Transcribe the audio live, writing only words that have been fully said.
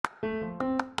Welcome!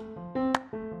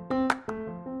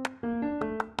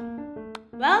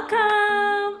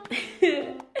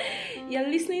 You're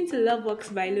listening to Love Works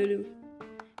by Lulu.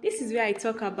 This is where I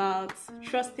talk about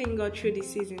trusting God through the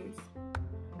seasons.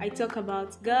 I talk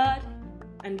about God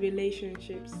and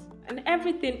relationships and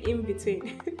everything in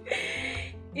between.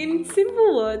 In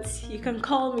simple words, you can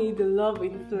call me the love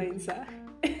influencer.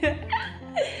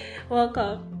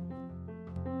 Welcome.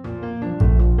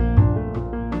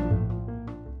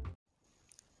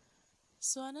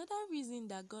 So another reason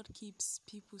that God keeps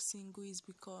people single is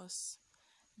because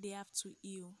they have to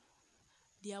heal.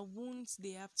 Their wounds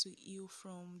they have to heal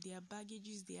from, their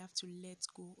baggages they have to let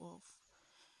go of.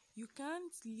 You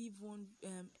can't leave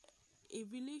a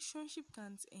relationship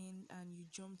can't end and you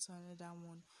jump to another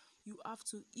one. You have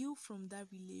to heal from that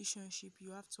relationship.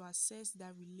 You have to assess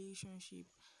that relationship,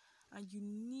 and you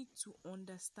need to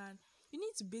understand. You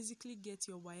need to basically get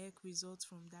your WAEC results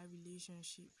from that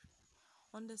relationship.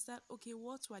 Understand, okay,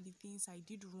 what were the things I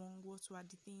did wrong, what were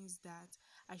the things that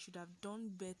I should have done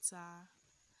better,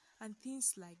 and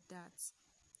things like that.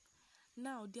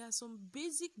 Now, there are some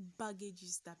basic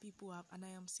baggages that people have, and I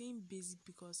am saying basic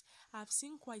because I've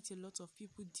seen quite a lot of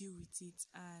people deal with it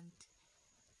and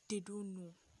they don't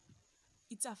know.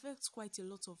 It affects quite a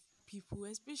lot of people,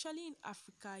 especially in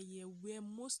Africa here, where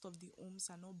most of the homes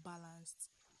are not balanced.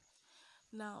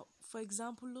 Now, for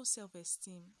example, low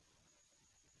self-esteem.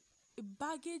 A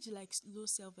baggage like low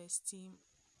self-esteem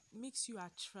makes you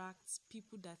attract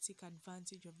people that take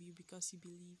advantage of you because you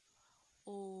believe,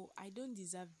 oh, I don't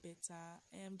deserve better.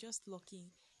 I am just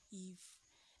lucky if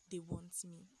they want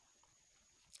me.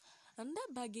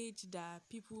 Another baggage that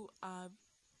people have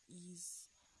is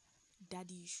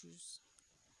daddy issues.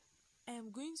 I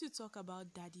am going to talk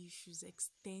about daddy issues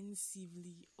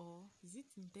extensively, or is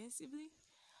it intensively?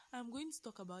 I'm going to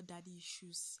talk about daddy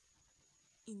issues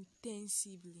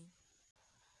intensively.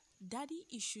 Daddy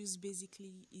issues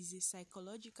basically is a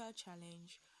psychological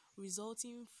challenge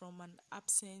resulting from an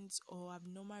absent or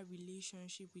abnormal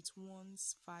relationship with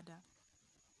one's father.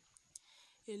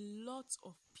 A lot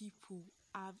of people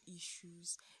have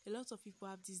issues. A lot of people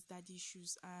have these daddy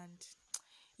issues, and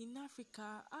in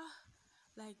Africa,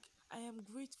 like I am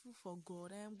grateful for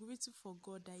God. I am grateful for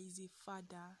God that He's a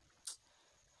father.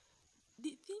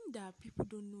 The thing that people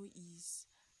don't know is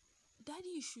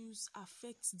daddy issues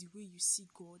affect the way you see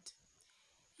God.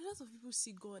 A lot of people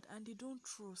see God and they don't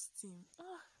trust Him.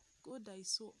 God that is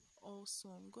so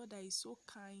awesome, God that is so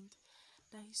kind,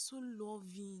 that is so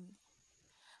loving.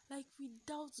 Like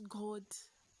without God,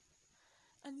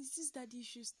 and it's this daddy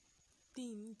issues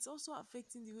thing, it's also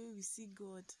affecting the way we see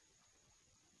God.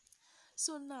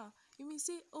 So now you may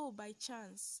say, oh, by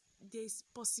chance, there's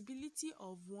possibility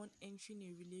of one entering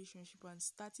a relationship and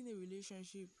starting a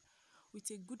relationship with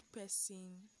a good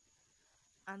person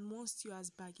and one still has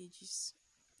baggages.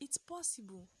 It's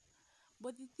possible.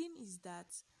 But the thing is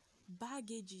that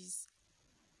baggages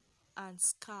and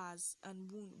scars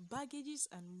and baggages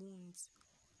and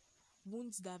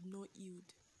wounds that have not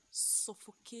healed,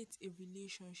 suffocate a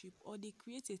relationship, or they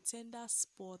create a tender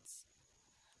spot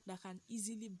that can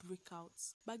easily break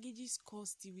out. Baggages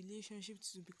cause the relationship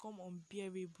to become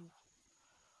unbearable,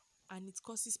 and it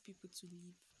causes people to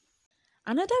leave.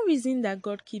 Another reason that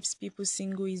God keeps people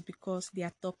single is because they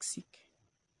are toxic.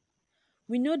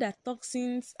 We know that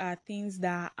toxins are things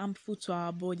that are harmful to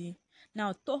our body.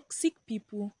 Now, toxic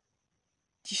people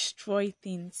destroy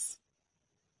things.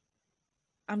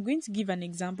 I'm going to give an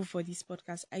example for this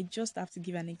podcast. I just have to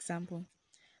give an example.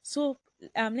 So,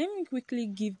 let me quickly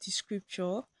give the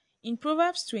scripture in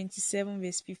Proverbs 27,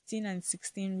 verse 15 and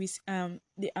 16. Which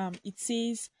it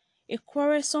says, "A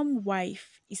quarrelsome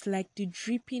wife is like the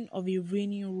dripping of a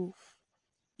raining roof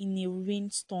in a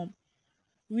rainstorm.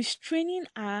 Restraining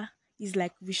her is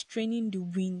like restraining the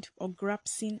wind or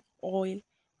grasping oil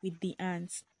with the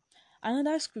hands."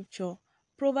 Another scripture,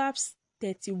 Proverbs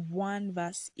 31,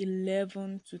 verse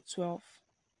 11 to 12.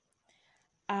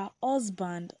 Her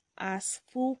husband has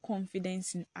full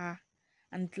confidence in her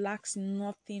and lacks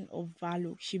nothing of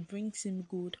value. She brings him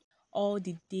good all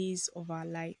the days of her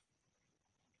life.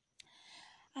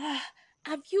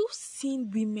 Have you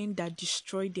seen women that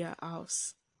destroy their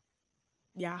household?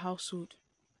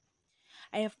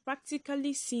 I have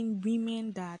practically seen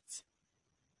women are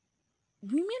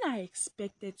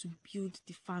expected to build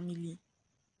the family.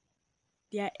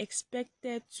 They are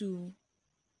expected to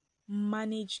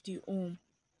manage the home.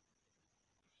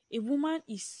 A woman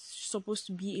is supposed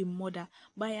to be a mother,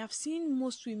 but I have seen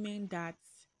most women that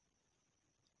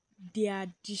they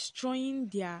are destroying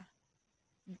their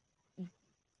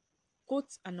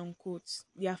quote and unquote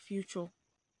their future.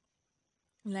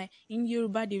 Like in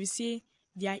Yoruba, they will say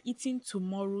they are eating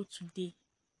tomorrow today.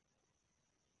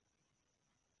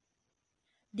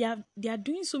 They are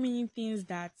doing so many things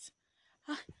that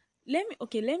ah, let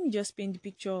me just paint the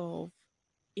picture of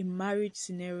a marriage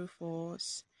scenario for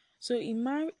us. So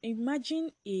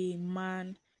imagine a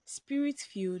man, spirit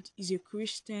filled, is a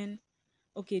Christian.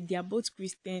 Okay, they are both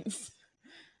Christians.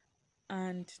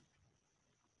 And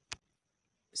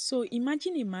so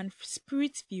imagine a man,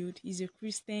 spirit filled, is a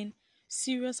Christian,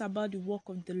 serious about the work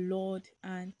of the Lord,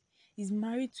 and is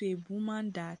married to a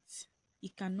woman that he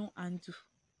cannot handle,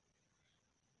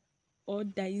 or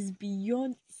that is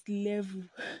beyond his level.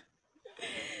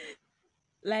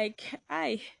 Like,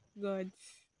 I, God,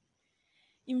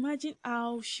 imagine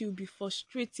how she'll be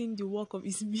frustrating the work of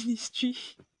his ministry.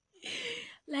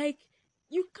 Like,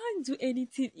 you can't do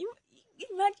anything. You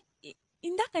imagine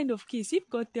in that kind of case, if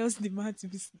God tells the man to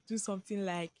do something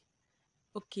like,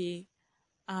 okay,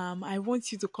 I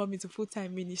want you to come into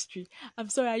full-time ministry. I'm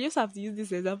sorry, I just have to use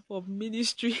this example of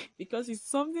ministry because it's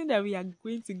something that we are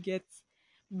going to get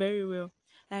very well.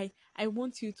 Like, I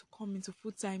want you to come into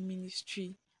full-time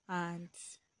ministry, and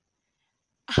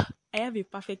I have a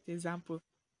perfect example.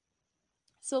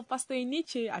 So Pastor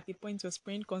Iniche at a point was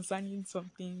praying concerning some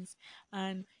things,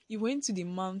 and he went to the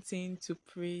mountain to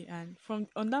pray, and from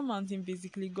on that mountain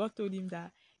basically God told him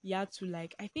that he had to,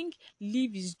 like, I think,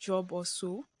 leave his job or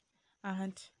so.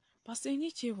 And Pastor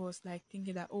Iniche was like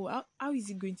thinking that, oh, how is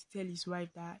he going to tell his wife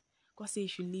that God said he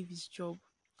should leave his job?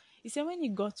 He said when he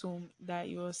got home that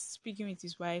he was speaking with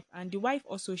his wife, and the wife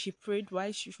also, she prayed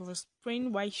while she was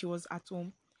praying while she was at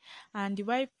home. And the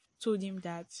wife told him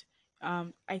that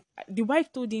the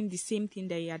wife told him the same thing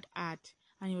that he had.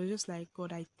 And he was just like,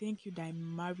 God, I thank you that I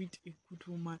married a good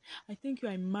woman. I thank you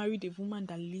I married a woman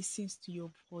that listens to your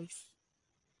voice.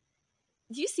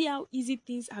 Do you see how easy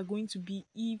things are going to be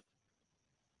if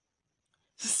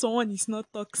someone is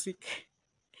not toxic?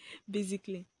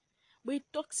 Basically. But a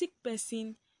toxic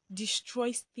person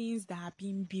destroys things that are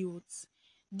being built,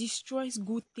 destroys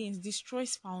good things,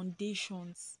 destroys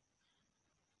foundations.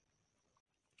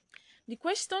 The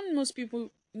question most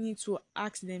people need to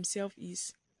ask themselves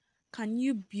is, can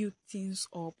you build things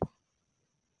up?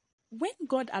 When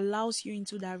God allows you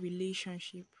into that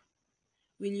relationship,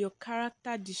 will your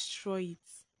character destroy it?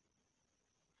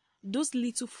 Those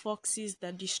little foxes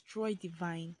that destroy the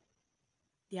vine,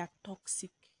 they are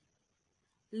toxic.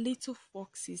 Little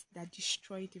foxes that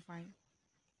destroy the vine.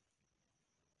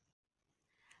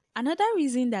 Another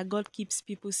reason that God keeps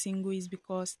people single is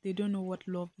because they don't know what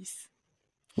love is.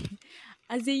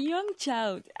 As a young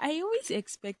child, I always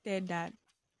expected that.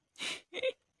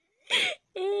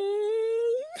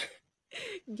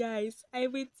 Guys, I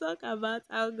will talk about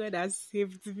how God has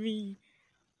saved me.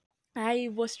 I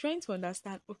was trying to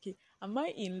understand, okay, am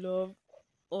I in love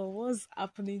or what's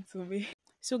happening to me?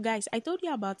 So, guys, I told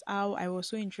you about how I was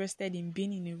so interested in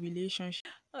being in a relationship.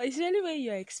 Especially when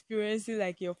you're experiencing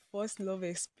like your first love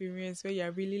experience where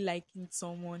you're really liking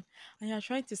someone, and you're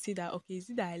trying to see that, okay, is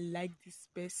it that I like this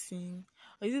person?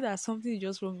 Or is it that something is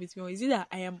just wrong with me? Or is it that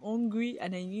I am hungry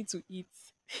and I need to eat?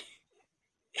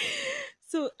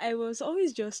 So, I was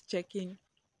always just checking.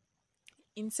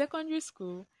 In secondary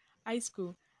school, high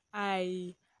school,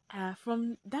 I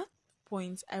from that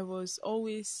point I was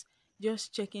always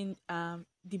just checking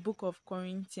the book of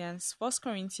Corinthians, First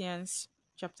Corinthians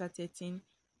chapter 13,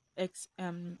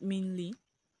 mainly.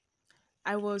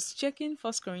 I was checking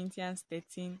First Corinthians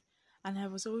 13, and I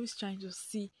was always trying to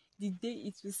see the day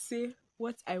it will say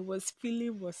what I was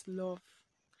feeling was love.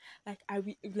 I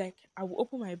will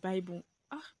open my Bible.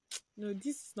 No,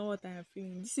 this is not what I am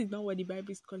feeling. This is not what the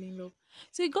Bible is calling love.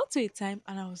 So it got to a time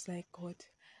and I was like, God,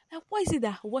 like, why is it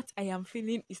that what I am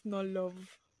feeling is not love?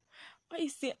 Why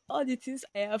is it all the things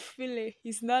I am feeling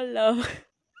is not love?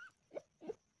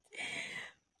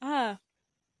 ah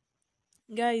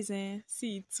Guys,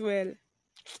 see it's well.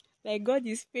 Like, God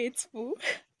is faithful.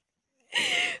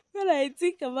 When I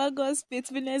think about God's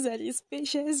faithfulness and his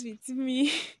patience with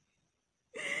me.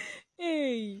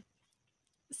 Hey.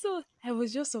 So I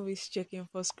was just always checking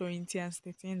First Corinthians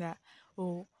 13 that,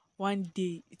 oh, one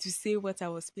day it will say what I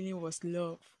was feeling was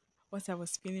love. What I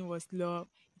was feeling was love.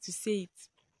 It will say it.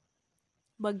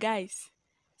 But guys,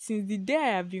 since the day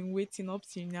I have been waiting up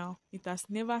till now, it has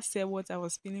never said what I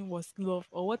was feeling was love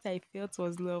or what I felt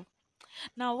was love.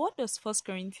 Now, what does First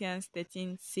Corinthians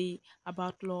 13 say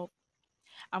about love?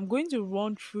 I'm going to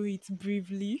run through it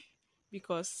briefly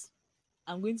because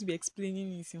I'm going to be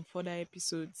explaining it in further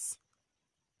episodes.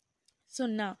 So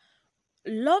now,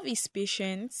 love is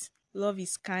patient, love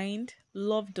is kind,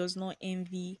 love does not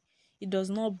envy, it does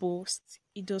not boast,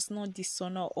 it does not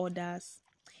dishonor others,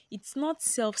 it's not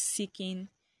self seeking,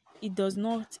 It does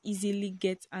not easily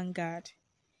get angered.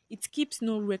 It keeps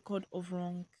no record of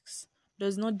wrongs,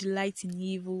 does not delight in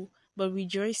evil, but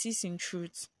rejoices in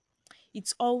truth.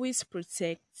 It always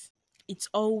protects, it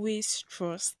always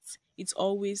trusts, it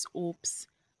always hopes,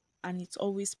 and it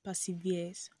always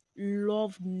perseveres.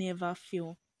 Love never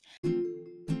fails.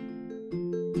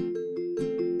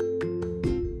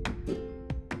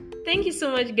 Thank you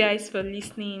so much, guys, for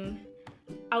listening.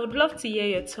 I would love to hear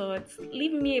your thoughts.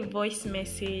 Leave me a voice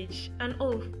message. And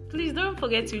oh, please don't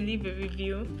forget to leave a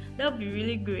review. That would be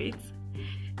really great.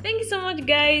 Thank you so much,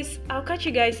 guys. I'll catch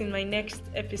you guys in my next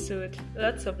episode.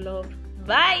 Lots of love.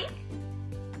 Bye.